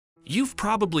You've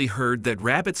probably heard that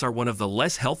rabbits are one of the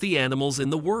less healthy animals in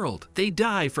the world. They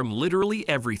die from literally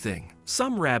everything.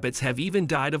 Some rabbits have even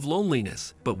died of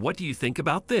loneliness. But what do you think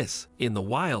about this? In the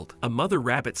wild, a mother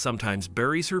rabbit sometimes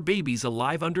buries her babies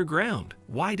alive underground.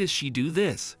 Why does she do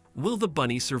this? Will the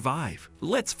bunny survive?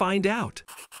 Let's find out.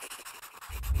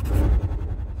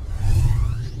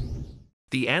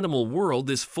 The animal world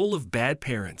is full of bad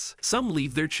parents. Some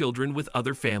leave their children with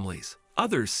other families.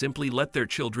 Others simply let their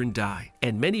children die,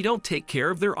 and many don't take care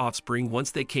of their offspring once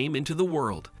they came into the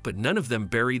world, but none of them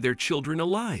bury their children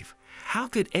alive. How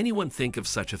could anyone think of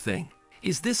such a thing?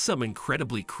 Is this some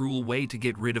incredibly cruel way to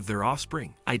get rid of their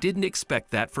offspring? I didn't expect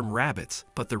that from rabbits,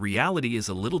 but the reality is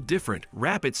a little different.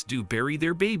 Rabbits do bury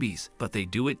their babies, but they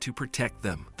do it to protect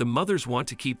them. The mothers want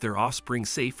to keep their offspring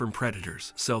safe from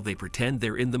predators, so they pretend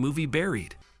they're in the movie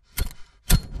Buried.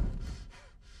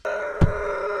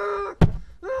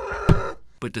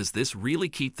 But does this really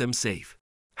keep them safe?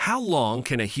 How long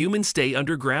can a human stay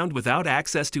underground without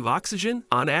access to oxygen?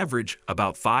 On average,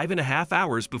 about 5.5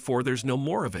 hours before there's no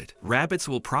more of it. Rabbits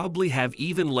will probably have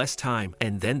even less time,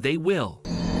 and then they will.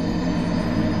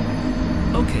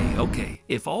 Okay,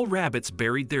 if all rabbits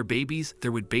buried their babies,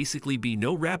 there would basically be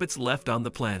no rabbits left on the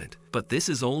planet. But this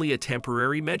is only a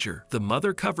temporary measure. The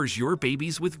mother covers your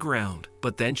babies with ground,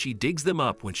 but then she digs them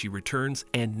up when she returns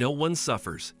and no one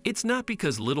suffers. It's not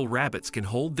because little rabbits can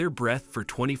hold their breath for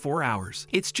 24 hours.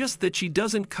 It's just that she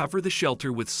doesn't cover the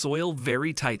shelter with soil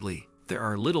very tightly. There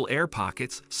are little air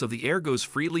pockets, so the air goes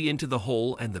freely into the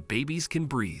hole and the babies can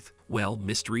breathe. Well,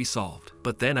 mystery solved.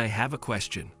 But then I have a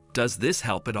question. Does this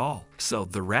help at all? So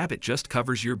the rabbit just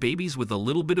covers your babies with a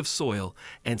little bit of soil,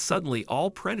 and suddenly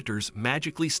all predators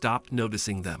magically stop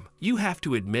noticing them. You have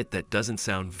to admit that doesn't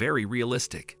sound very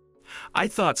realistic. I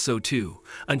thought so too,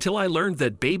 until I learned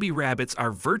that baby rabbits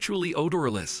are virtually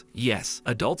odorless. Yes,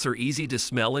 adults are easy to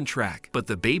smell and track, but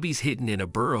the babies hidden in a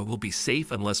burrow will be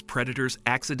safe unless predators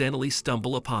accidentally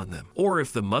stumble upon them, or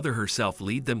if the mother herself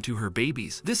lead them to her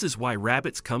babies. This is why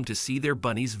rabbits come to see their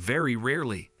bunnies very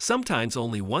rarely, sometimes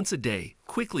only once a day,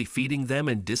 quickly feeding them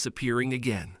and disappearing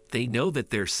again. They know that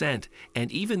their scent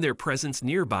and even their presence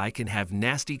nearby can have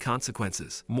nasty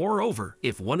consequences. Moreover,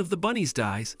 if one of the bunnies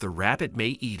dies, the rabbit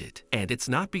may eat it. And it's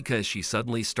not because she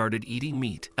suddenly started eating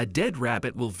meat. A dead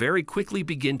rabbit will very quickly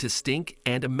begin to stink,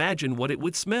 and imagine what it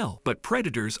would smell. But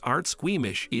predators aren't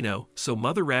squeamish, so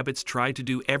mother rabbits try to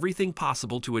do everything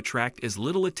possible to attract as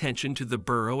little attention to the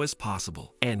burrow as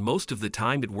possible. And most of the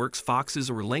time it works. Foxes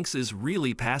or lynxes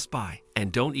really pass by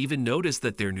and don't even notice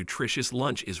that their nutritious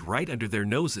lunch is right under their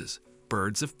noses.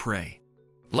 Birds of prey,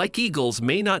 like eagles,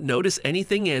 may not notice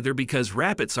anything either because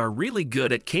rabbits are really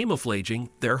good at camouflaging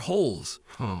their holes.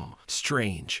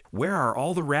 Strange. Where are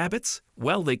all the rabbits?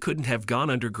 Well, they couldn't have gone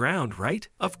underground, right?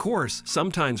 Of course,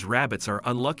 sometimes rabbits are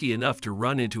unlucky enough to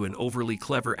run into an overly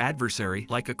clever adversary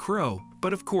like a crow.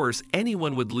 But of course,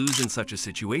 anyone would lose in such a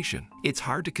situation. It's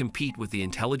hard to compete with the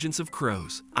intelligence of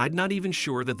crows. I'm not even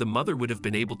sure that the mother would have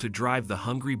been able to drive the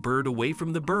hungry bird away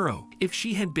from the burrow if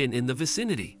she had been in the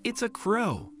vicinity. It's a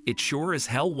crow. It sure as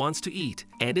hell wants to eat,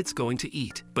 and it's going to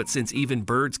eat. But since even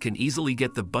birds can easily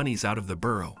get the bunnies out of the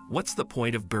burrow, what's the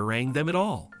point of burying them at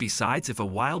all? Besides, if a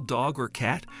wild dog or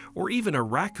cat or even a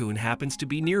raccoon happens to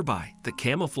be nearby, the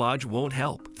camouflage won't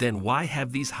help. Then why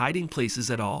have these hiding places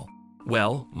at all?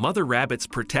 Well, mother rabbits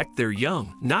protect their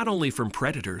young, not only from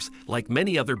predators. Like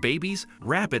many other babies,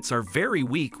 rabbits are very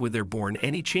weak when they're born.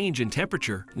 Any change in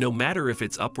temperature, no matter if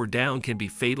it's up or down, can be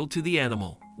fatal to the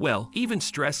animal. Well, even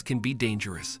stress can be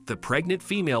dangerous. The pregnant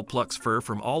female plucks fur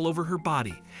from all over her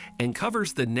body and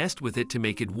covers the nest with it to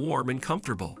make it warm and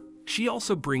comfortable. She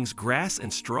also brings grass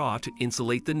and straw to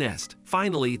insulate the nest.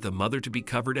 Finally, the mother to be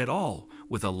covered at all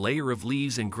with a layer of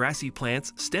leaves and grassy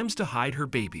plants, stems to hide her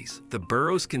babies. The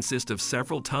burrows consist of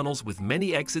several tunnels with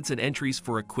many exits and entries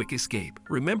for a quick escape.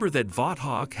 Remember that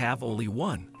warthogs have only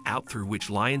one out through which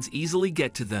lions easily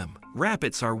get to them.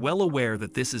 Rabbits are well aware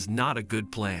that this is not a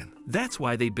good plan. That's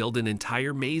why they build an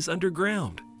entire maze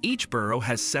underground. Each burrow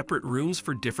has separate rooms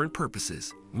for different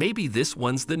purposes. Maybe this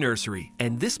one's the nursery,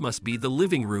 and this must be the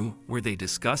living room where they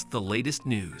discuss the latest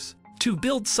news. To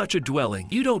build such a dwelling,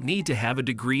 you don't need to have a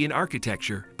degree in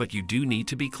architecture, but you do need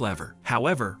to be clever.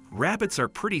 However, rabbits are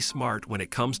pretty smart when it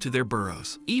comes to their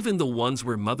burrows, even the ones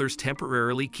where mothers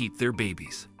temporarily keep their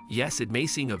babies. Yes, it may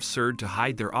seem absurd to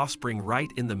hide their offspring right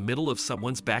in the middle of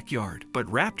someone's backyard, but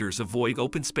raptors avoid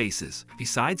open spaces.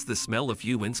 Besides, the smell of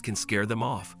humans can scare them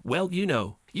off. Well, you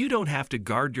don't have to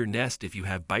guard your nest if you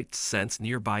have bite scents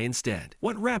nearby instead.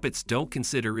 What rabbits don't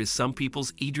consider is some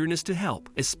people's eagerness to help,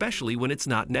 especially when it's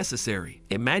not necessary.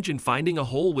 Imagine finding a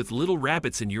hole with little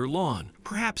rabbits in your lawn.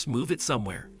 Perhaps move it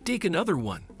somewhere. Dig another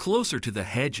one closer to the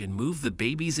hedge and move the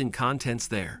babies and contents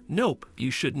there. Nope,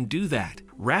 you shouldn't do that.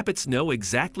 Rabbits know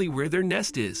exactly where their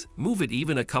nest is. Move it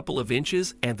even a couple of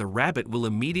inches and the rabbit will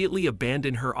immediately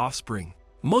abandon her offspring.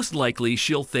 Most likely,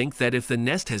 she'll think that if the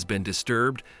nest has been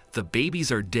disturbed, the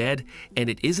babies are dead and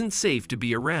it isn't safe to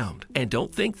be around. And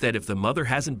don't think that if the mother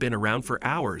hasn't been around for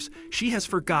hours, she has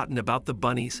forgotten about the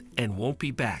bunnies and won't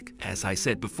be back. As I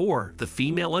said before, the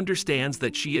female understands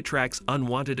that she attracts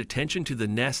unwanted attention to the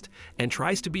nest and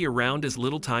tries to be around as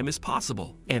little time as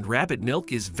possible. And rabbit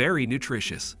milk is very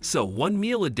nutritious, so 1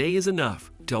 meal a day is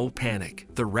enough. Don't panic.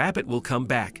 The rabbit will come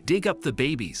back, dig up the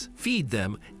babies, feed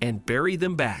them, and bury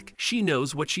them back. She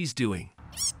knows what she's doing.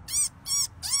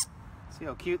 See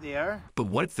how cute they are? But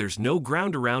what if there's no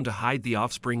ground around to hide the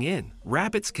offspring in?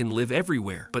 Rabbits can live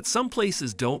everywhere, but some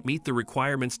places don't meet the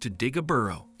requirements to dig a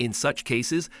burrow. In such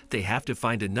cases, they have to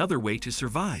find another way to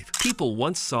survive. People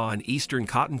once saw an eastern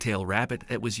cottontail rabbit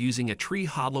that was using a tree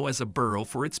hollow as a burrow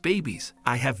for its babies.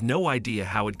 I have no idea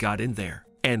how it got in there.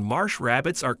 And marsh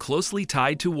rabbits are closely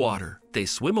tied to water. They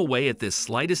swim away at this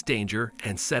slightest danger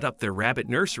and set up their rabbit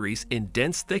nurseries in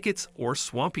dense thickets or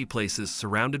swampy places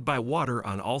surrounded by water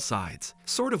on all sides.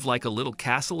 Sort of like a little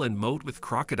castle and moat with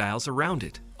crocodiles around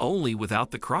it. Only without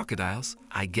the crocodiles,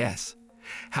 I guess.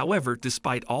 However,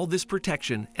 despite all this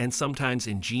protection and sometimes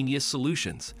ingenious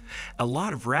solutions, a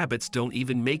lot of rabbits don't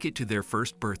even make it to their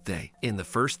first birthday. In the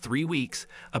first 3 weeks,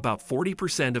 about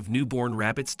 40% of newborn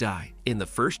rabbits die. In the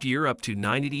first year, up to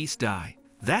 90% die.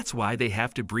 That's why they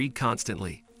have to breed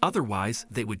constantly. Otherwise,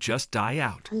 they would just die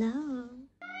out. Hello.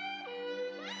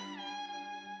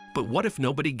 But what if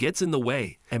nobody gets in the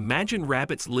way? Imagine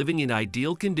rabbits living in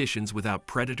ideal conditions without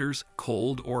predators,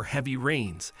 cold, or heavy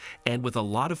rains, and with a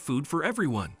lot of food for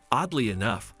everyone. Oddly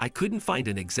enough, I couldn't find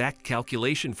an exact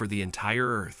calculation for the entire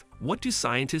Earth. What do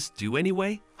scientists do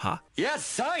anyway? Huh? Yes,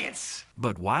 science!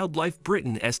 But Wildlife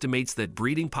Britain estimates that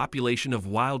breeding population of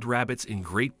wild rabbits in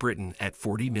Great Britain at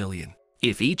 40 million.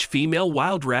 If each female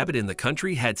wild rabbit in the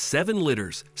country had 7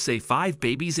 litters, say 5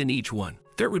 babies in each one,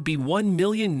 there would be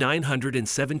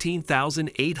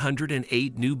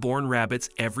 1,917,808 newborn rabbits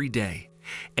every day.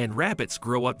 And rabbits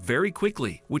grow up very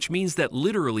quickly, which means that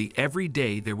literally every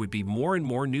day there would be more and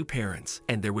more new parents,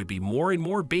 and there would be more and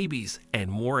more babies,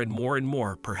 and more and more and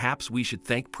more. Perhaps we should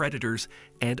thank predators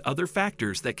and other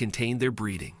factors that contain their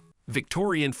breeding.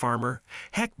 Victorian farmer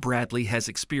Heck Bradley has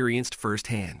experienced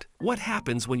firsthand what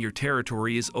happens when your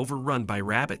territory is overrun by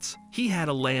rabbits. He had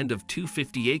a land of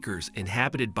 250 acres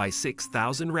inhabited by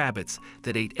 6,000 rabbits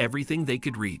that ate everything they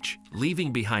could reach,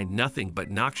 leaving behind nothing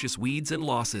but noxious weeds and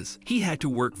losses. He had to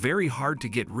work very hard to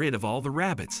get rid of all the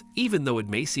rabbits, even though it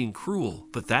may seem cruel,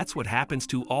 but that's what happens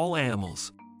to all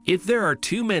animals. If there are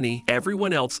too many,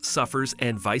 everyone else suffers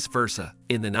and vice versa.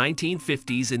 In the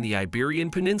 1950s in the Iberian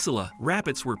Peninsula,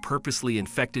 rabbits were purposely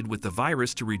infected with the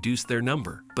virus to reduce their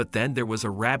number. But then there was a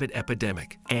rabbit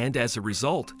epidemic, and as a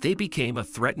result, they became a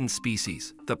threatened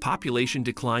species. The population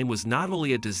decline was not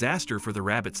only a disaster for the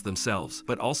rabbits themselves,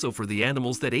 but also for the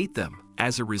animals that ate them.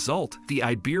 As a result, the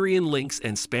Iberian lynx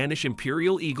and Spanish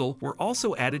imperial eagle were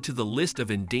also added to the list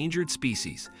of endangered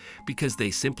species because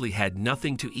they simply had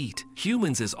nothing to eat.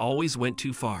 Humans as always went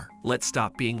too far. Let's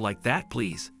stop being like that,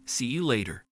 please. See you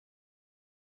later.